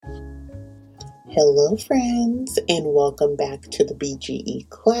Hello, friends, and welcome back to the BGE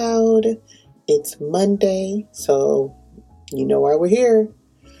Cloud. It's Monday, so you know why we're here.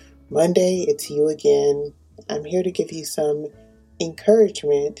 Monday, it's you again. I'm here to give you some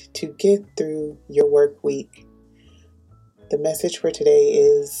encouragement to get through your work week. The message for today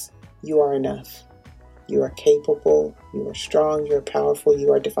is you are enough. You are capable, you are strong, you are powerful,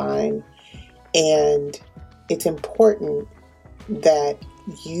 you are divine. And it's important that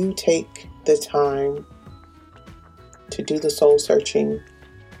you take the time to do the soul searching,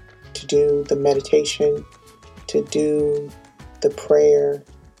 to do the meditation, to do the prayer,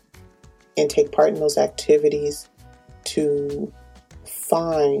 and take part in those activities to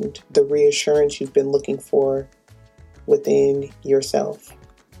find the reassurance you've been looking for within yourself.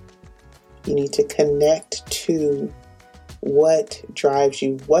 You need to connect to what drives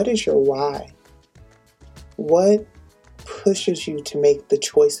you. What is your why? What pushes you to make the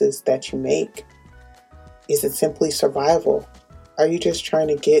choices that you make? Is it simply survival? Are you just trying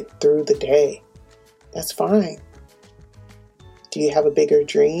to get through the day? That's fine. Do you have a bigger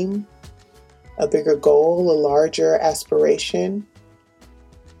dream, a bigger goal, a larger aspiration?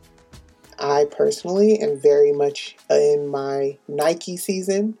 I personally am very much in my Nike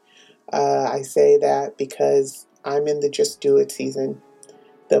season. I say that because I'm in the just do it season,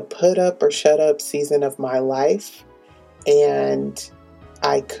 the put up or shut up season of my life. And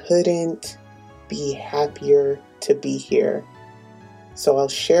I couldn't be happier to be here. So I'll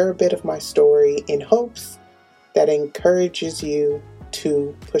share a bit of my story in hopes that encourages you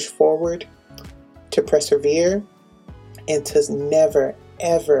to push forward, to persevere, and to never,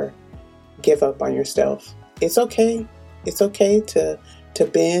 ever give up on yourself. It's okay. It's okay to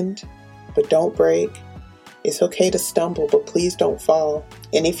bend, but don't break. It's okay to stumble, but please don't fall.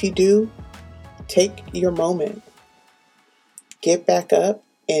 And if you do, take your moment. Get back up,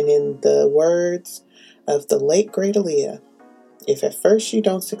 and in the words of the late great Aaliyah, if at first you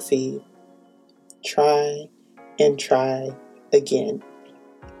don't succeed, try and try again.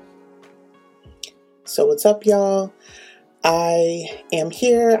 So what's up, y'all? I am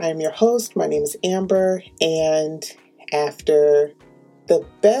here. I'm your host. My name is Amber, and after the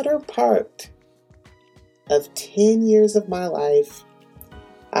better part of 10 years of my life,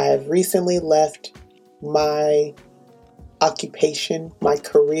 I have recently left my occupation, my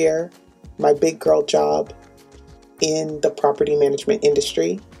career, my big girl job in the property management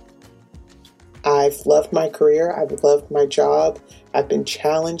industry. I've loved my career. I've loved my job. I've been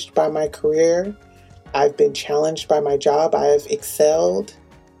challenged by my career. I've been challenged by my job. I have excelled.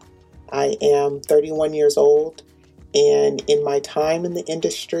 I am 31 years old, and in my time in the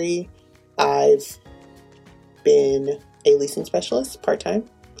industry, I've been a leasing specialist, part-time,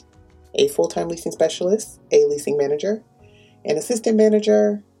 a full-time leasing specialist, a leasing manager, an assistant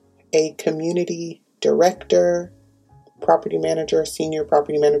manager, a community director, property manager, senior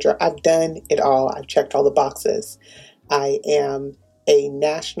property manager. I've done it all. I've checked all the boxes. I am a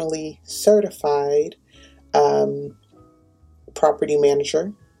nationally certified property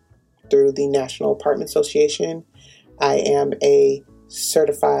manager through the National Apartment Association. I am a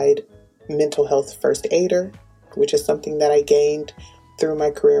certified mental health first aider, which is something that I gained through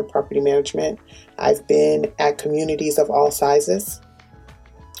my career in property management. I've been at communities of all sizes,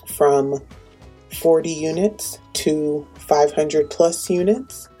 from 40 units to 500 plus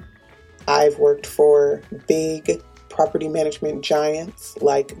units. I've worked for big property management giants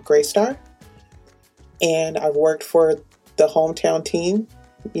like Greystar, and I've worked for the hometown team,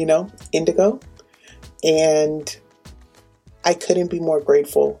 Indigo, and I couldn't be more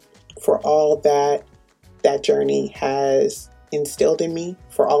grateful for all that journey has instilled in me,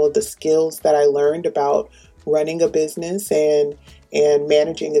 for all of the skills that I learned about running a business and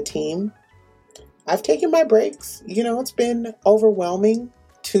managing a team. I've taken my breaks. It's been overwhelming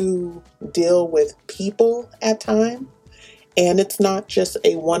to deal with people at times, and it's not just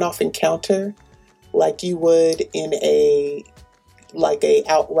a one-off encounter like you would in a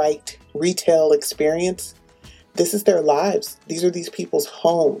outright retail experience. This is their lives. These are these people's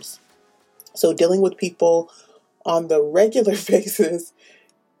homes. So dealing with people on the regular basis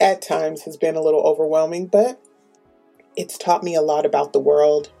at times has been a little overwhelming, but it's taught me a lot about the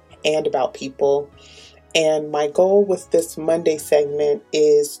world and about people. And my goal with this Monday segment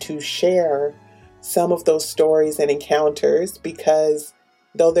is to share some of those stories and encounters, because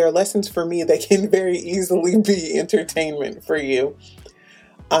though they're lessons for me, they can very easily be entertainment for you.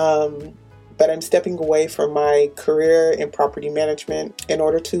 But I'm stepping away from my career in property management in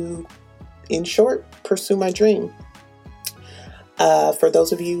order to, in short, pursue my dream. For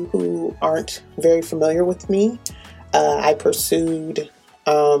those of you who aren't very familiar with me, I pursued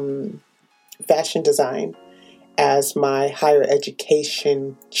fashion design as my higher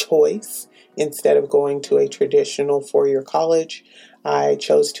education choice. Instead of going to a traditional four-year college, I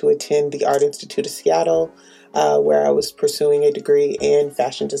chose to attend the Art Institute of Seattle, where I was pursuing a degree in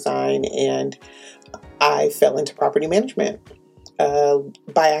fashion design, and I fell into property management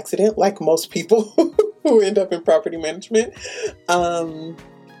by accident, like most people who end up in property management.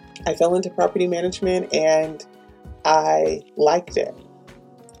 I fell into property management and I liked it.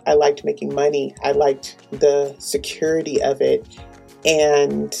 I liked making money. I liked the security of it.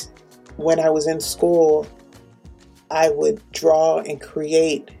 And when I was in school, I would draw and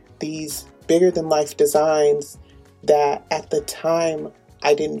create these bigger than life designs that at the time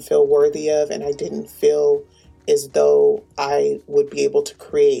I didn't feel worthy of, and I didn't feel as though I would be able to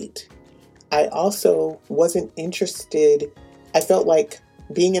create. I also wasn't interested. I felt like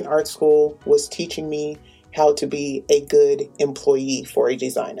being in art school was teaching me how to be a good employee for a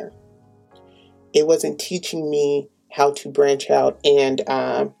designer. It wasn't teaching me how to branch out and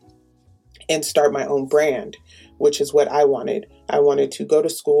start my own brand, which is what I wanted. I wanted to go to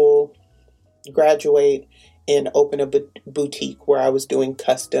school, graduate, and open a boutique where I was doing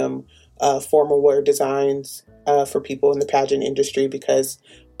custom formal wear designs for people in the pageant industry, because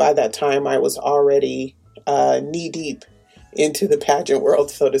by that time I was already knee deep into the pageant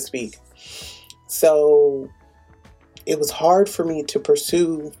world, so to speak. So it was hard for me to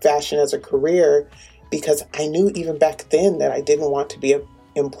pursue fashion as a career because I knew even back then that I didn't want to be an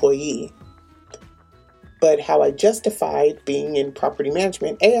employee. But how I justified being in property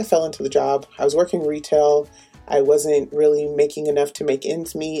management, I fell into the job. I was working retail. I wasn't really making enough to make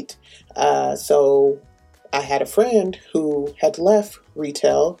ends meet. So I had a friend who had left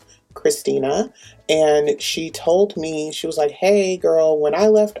retail, Christina, and she told me, she was like, hey girl, when I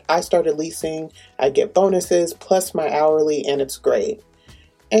left, I started leasing. I get bonuses plus my hourly, and it's great.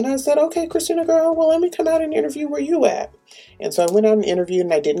 And I said, okay, Christina girl, well, let me come out and interview where you at. And so I went out and interviewed,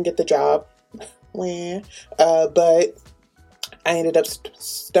 and I didn't get the job. But I ended up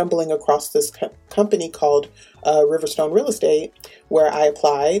stumbling across this company called Riverstone Real Estate, where I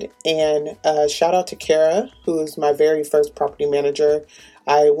applied. And shout out to Kara, who is my very first property manager.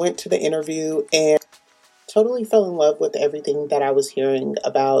 I went to the interview and totally fell in love with everything that I was hearing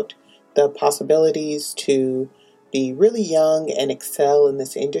about the possibilities to be really young and excel in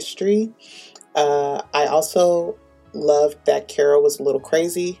this industry. I also loved that Kara was a little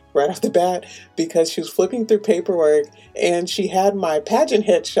crazy right off the bat, because she was flipping through paperwork and she had my pageant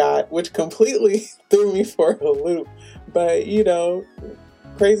headshot, which completely threw me for a loop. But, you know,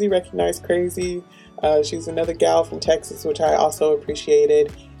 crazy recognized crazy. She's another gal from Texas, which I also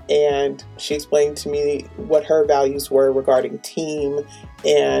appreciated. And she explained to me what her values were regarding team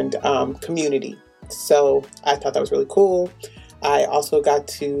and community. So I thought that was really cool. I also got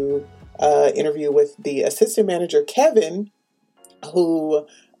to interview with the assistant manager, Kevin, who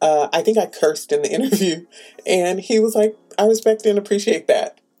I think I cursed in the interview. And he was like, I respect and appreciate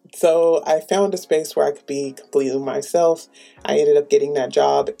that. So I found a space where I could be completely myself. I ended up getting that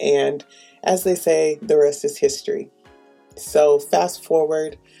job. And as they say, the rest is history. So fast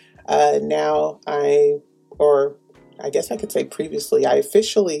forward, now I guess I could say previously, I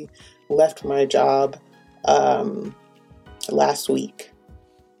officially left my job last week.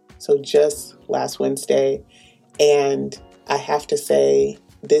 So just last Wednesday. And I have to say,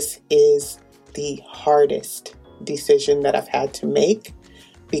 this is the hardest decision that I've had to make,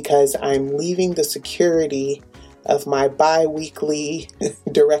 because I'm leaving the security of my bi-weekly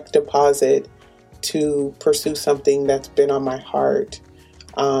direct deposit to pursue something that's been on my heart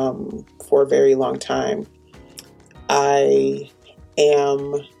for a very long time. I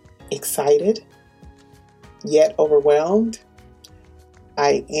am excited, yet overwhelmed.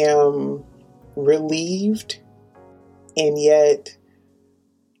 I am relieved, and yet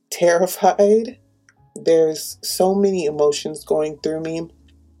terrified. There's so many emotions going through me,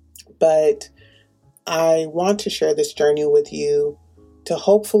 but I want to share this journey with you to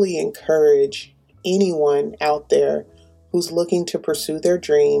hopefully encourage anyone out there who's looking to pursue their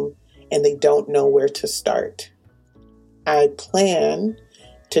dream and they don't know where to start. I plan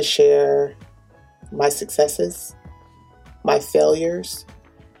to share my successes, my failures,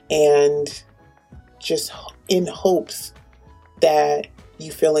 and just in hopes that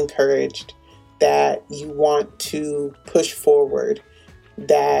you feel encouraged, that you want to push forward,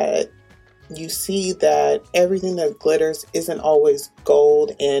 that you see that everything that glitters isn't always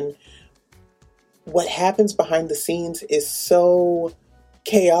gold, and what happens behind the scenes is so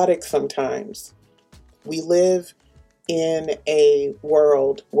chaotic sometimes. We live in a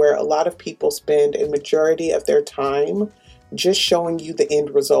world where a lot of people spend a majority of their time just showing you the end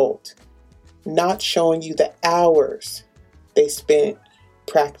result. not showing you the hours they spent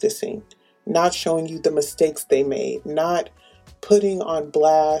practicing, not showing you the mistakes they made, not putting on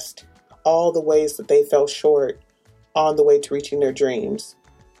blast all the ways that they fell short on the way to reaching their dreams.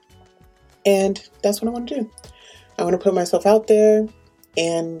 And that's what I want to do. I want to put myself out there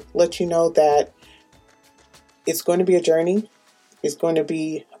and let you know that it's going to be a journey. It's going to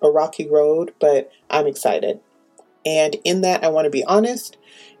be a rocky road, but I'm excited. And in that, I want to be honest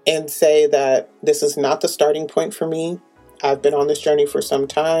and say that this is not the starting point for me. I've been on this journey for some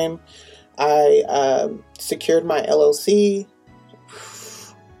time. I secured my LLC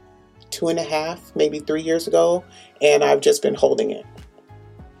 2.5, maybe 3 years ago, and I've just been holding it.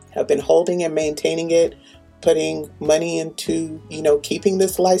 I've been holding and maintaining it, putting money into, keeping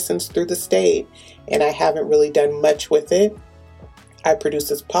this license through the state, and I haven't really done much with it. I produce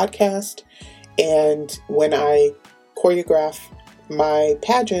this podcast, and when I choreograph my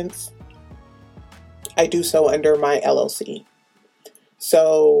pageants, I do so under my LLC.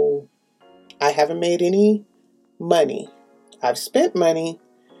 So I haven't made any money. I've spent money,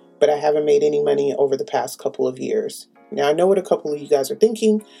 but I haven't made any money over the past couple of years. Now, I know what a couple of you guys are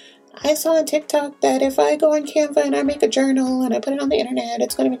thinking. I saw on TikTok that if I go on Canva and I make a journal and I put it on the internet,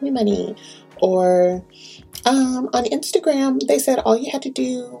 it's going to make me money. Or on Instagram, they said all you had to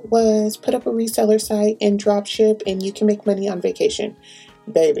do was put up a reseller site and drop ship and you can make money on vacation.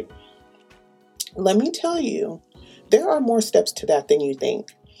 Baby, let me tell you, there are more steps to that than you think.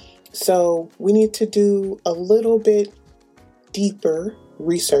 So we need to do a little bit deeper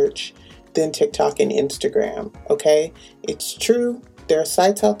research than TikTok and Instagram, okay? It's true. There are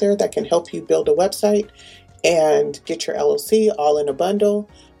sites out there that can help you build a website and get your LLC all in a bundle,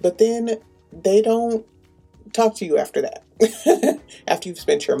 but then they don't talk to you after that. After you've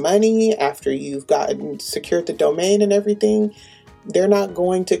spent your money, after you've secured the domain and everything, they're not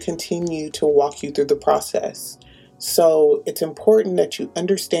going to continue to walk you through the process. So it's important that you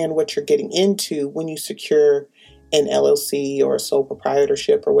understand what you're getting into when you secure an LLC or a sole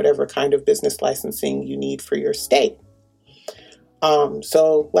proprietorship or whatever kind of business licensing you need for your state.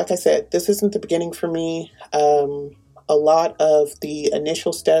 So like I said, this isn't the beginning for me. A lot of the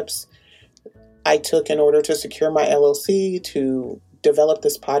initial steps I took in order to secure my LLC, to develop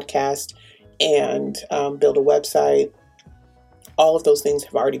this podcast and build a website, all of those things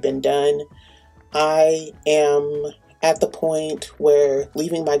have already been done. I am at the point where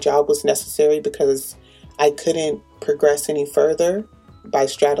leaving my job was necessary because I couldn't progress any further by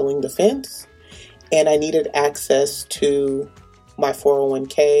straddling the fence, and I needed access to my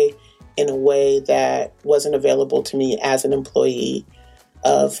 401k in a way that wasn't available to me as an employee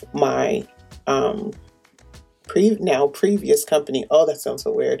of my previous company. Oh, that sounds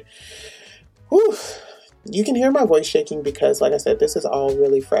so weird. Whew. You can hear my voice shaking because, like I said, this is all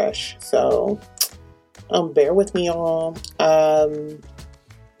really fresh. So bear with me, y'all.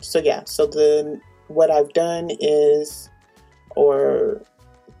 What I've done is, or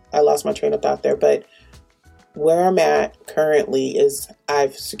I lost my train of thought there, but where I'm at currently is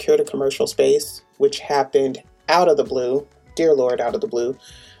I've secured a commercial space, which happened out of the blue. Dear Lord, out of the blue.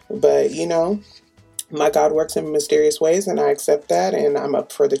 But, my God works in mysterious ways, and I accept that, and I'm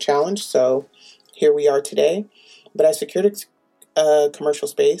up for the challenge. So here we are today. But I secured a commercial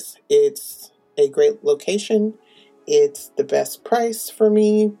space. It's a great location. It's the best price for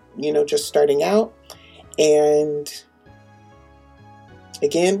me, just starting out. And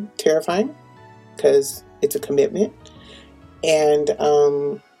again, terrifying because it's a commitment. And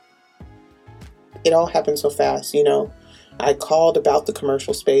it all happened so fast. I called about the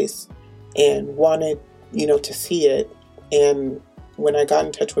commercial space and wanted, to see it. And when I got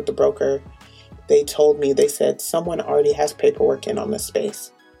in touch with the broker, they said someone already has paperwork in on this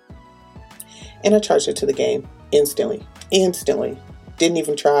space. And I charged it to the game instantly. Didn't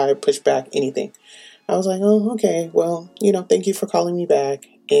even try, push back, anything. I was like, oh, okay, well, thank you for calling me back.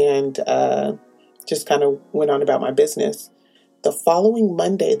 And just kind of went on about my business. The following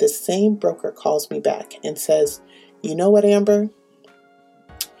Monday, the same broker calls me back and says, you know what, Amber?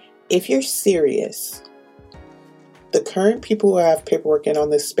 If you're serious, the current people who have paperwork in on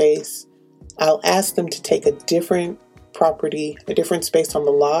this space, I'll ask them to take a different property, a different space on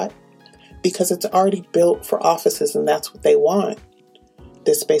the lot, because it's already built for offices and that's what they want.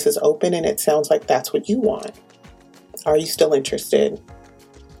 This space is open and it sounds like that's what you want. Are you still interested?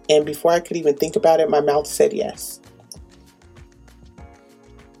 And before I could even think about it, my mouth said yes.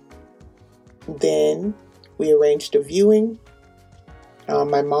 Then we arranged a viewing.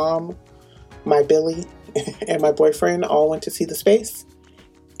 My mom, my Billy, and my boyfriend all went to see the space.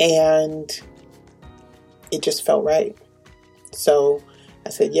 And it just felt right. So I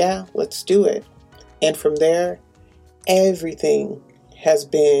said, yeah, let's do it. And from there, everything has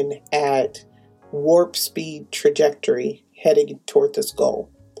been at warp speed trajectory heading toward this goal.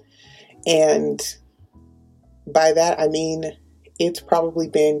 And by that, I mean, it's probably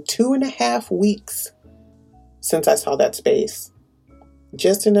been 2.5 weeks since I saw that space.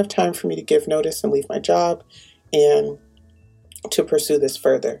 Just enough time for me to give notice and leave my job and to pursue this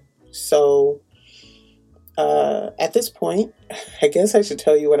further. So at this point, I guess I should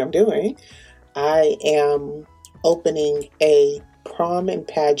tell you what I'm doing. I am opening a prom and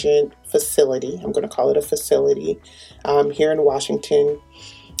pageant facility. I'm going to call it a facility here in Washington.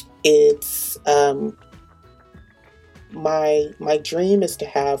 It's my dream is to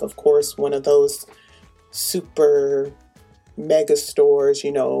have, of course, one of those super mega stores,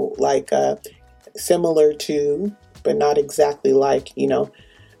 like similar to, but not exactly like,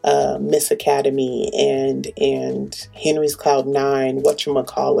 Miss Academy and Henry's Cloud 9,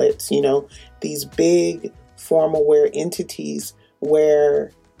 whatchamacallits, these big formal wear entities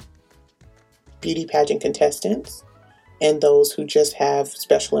where beauty pageant contestants and those who just have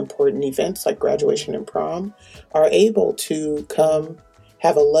special important events like graduation and prom are able to come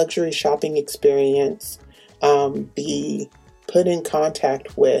have a luxury shopping experience, be put in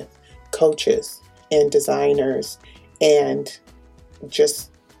contact with coaches and designers, and just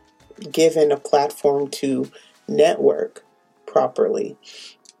given a platform to network properly.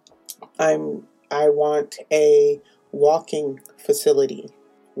 I want a walking facility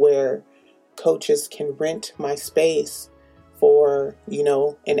where coaches can rent my space for,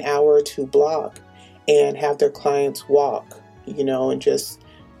 an hour or two block and have their clients walk, and just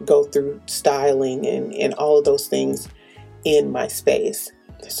go through styling and all of those things in my space.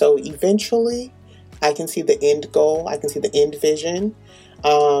 So eventually I can see the end goal. I can see the end vision.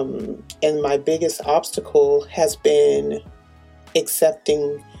 And my biggest obstacle has been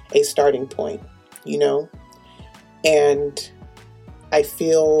accepting a starting point, and I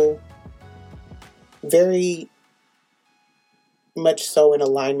feel very much so in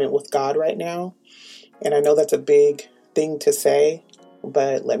alignment with God right now. And I know that's a big thing to say,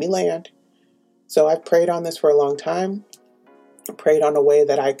 but let me land. So I've prayed on this for a long time. I prayed on a way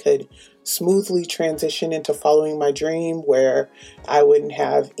that I could smoothly transition into following my dream, where I wouldn't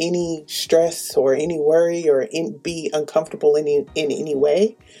have any stress or any worry or be uncomfortable in any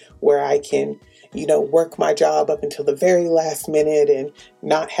way, where I can, work my job up until the very last minute and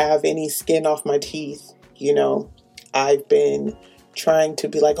not have any skin off my teeth. I've been trying to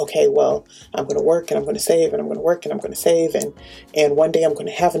be like, okay, well, I'm going to work and I'm going to save and I'm going to work and I'm going to save. And one day I'm going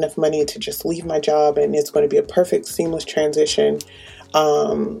to have enough money to just leave my job and it's going to be a perfect seamless transition.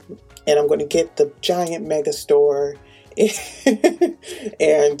 And I'm going to get the giant mega store and,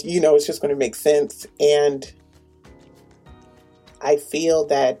 it's just going to make sense. And I feel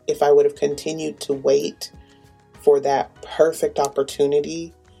that if I would have continued to wait for that perfect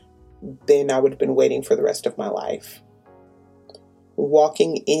opportunity, then I would have been waiting for the rest of my life.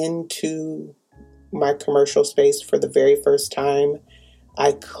 Walking into my commercial space for the very first time,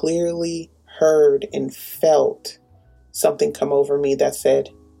 I clearly heard and felt something come over me that said,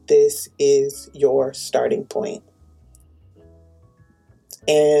 this is your starting point.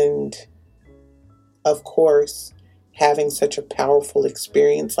 And of course, having such a powerful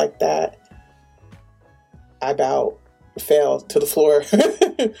experience like that, I about fell to the floor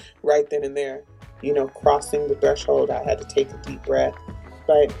right then and there. Crossing the threshold, I had to take a deep breath,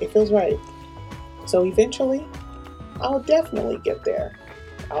 but it feels right. So eventually, I'll definitely get there.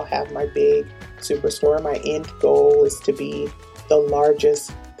 I'll have my big superstore. My end goal is to be the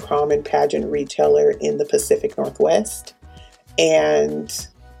largest prom and pageant retailer in the Pacific Northwest, and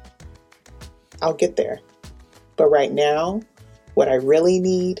I'll get there. But right now, what I really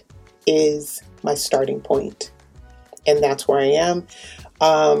need is my starting point, and that's where I am.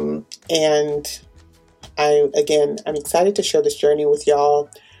 And I'm excited to share this journey with y'all.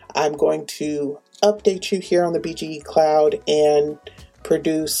 I'm going to update you here on the BGE Cloud and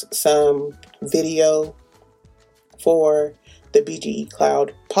produce some video for the BGE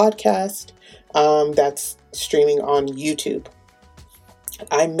Cloud podcast that's streaming on YouTube.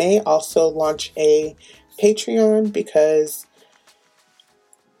 I may also launch a Patreon because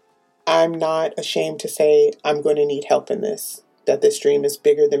I'm not ashamed to say I'm going to need help in this, that this dream is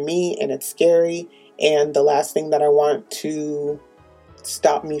bigger than me and it's scary. And the last thing that I want to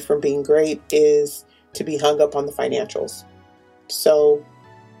stop me from being great is to be hung up on the financials. So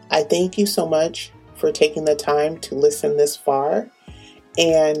I thank you so much for taking the time to listen this far.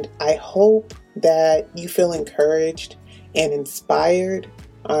 And I hope that you feel encouraged and inspired.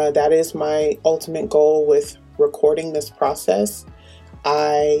 That is my ultimate goal with recording this process.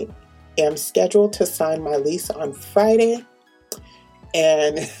 I am scheduled to sign my lease on Friday.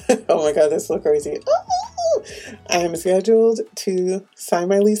 And oh my God, that's so crazy. I am scheduled to sign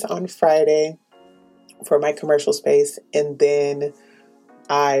my lease on Friday for my commercial space. And then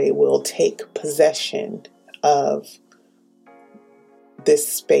I will take possession of this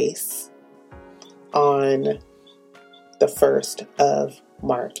space on the 1st of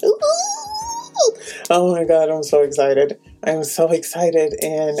March. Ooh! Oh my God, I'm so excited. I'm so excited.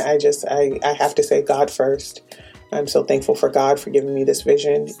 And I have to say God first. I'm so thankful for God for giving me this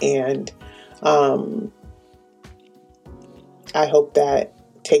vision. And I hope that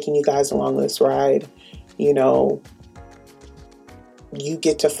taking you guys along this ride, you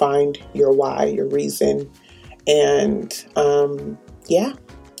get to find your why, your reason. And I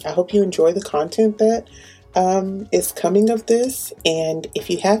hope you enjoy the content that is coming of this. And if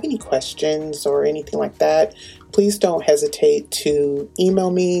you have any questions or anything like that, please don't hesitate to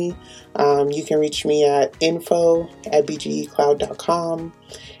email me. You can reach me at info@bgecloud.com,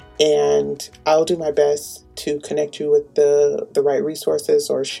 and I'll do my best to connect you with the right resources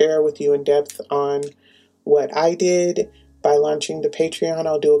or share with you in depth on what I did by launching the Patreon.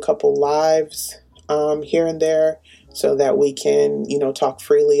 I'll do a couple lives here and there so that we can, talk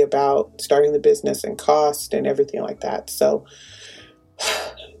freely about starting the business and cost and everything like that. So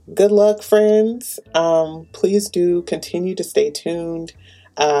good luck, friends. Please do continue to stay tuned.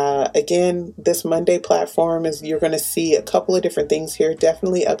 Again, this Monday platform you're going to see a couple of different things here.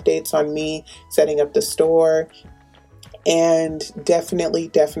 Definitely updates on me setting up the store, and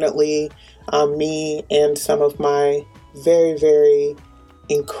definitely me and some of my very, very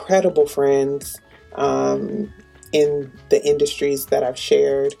incredible friends in the industries that I've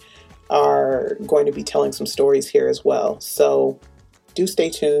shared are going to be telling some stories here as well. So do stay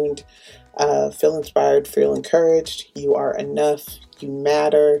tuned. Feel inspired, feel encouraged. You are enough. You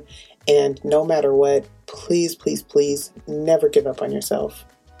matter. And no matter what, please, please, please never give up on yourself.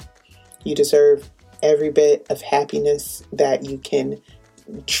 You deserve every bit of happiness that you can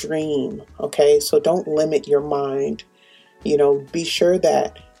dream. Okay? So don't limit your mind. Be sure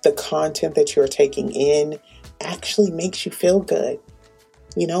that the content that you're taking in actually makes you feel good.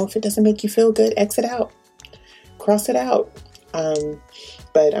 If it doesn't make you feel good, exit out. Cross it out.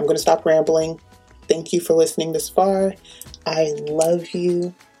 But I'm going to stop rambling. Thank you for listening this far. I love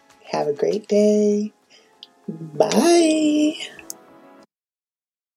you. Have a great day. Bye.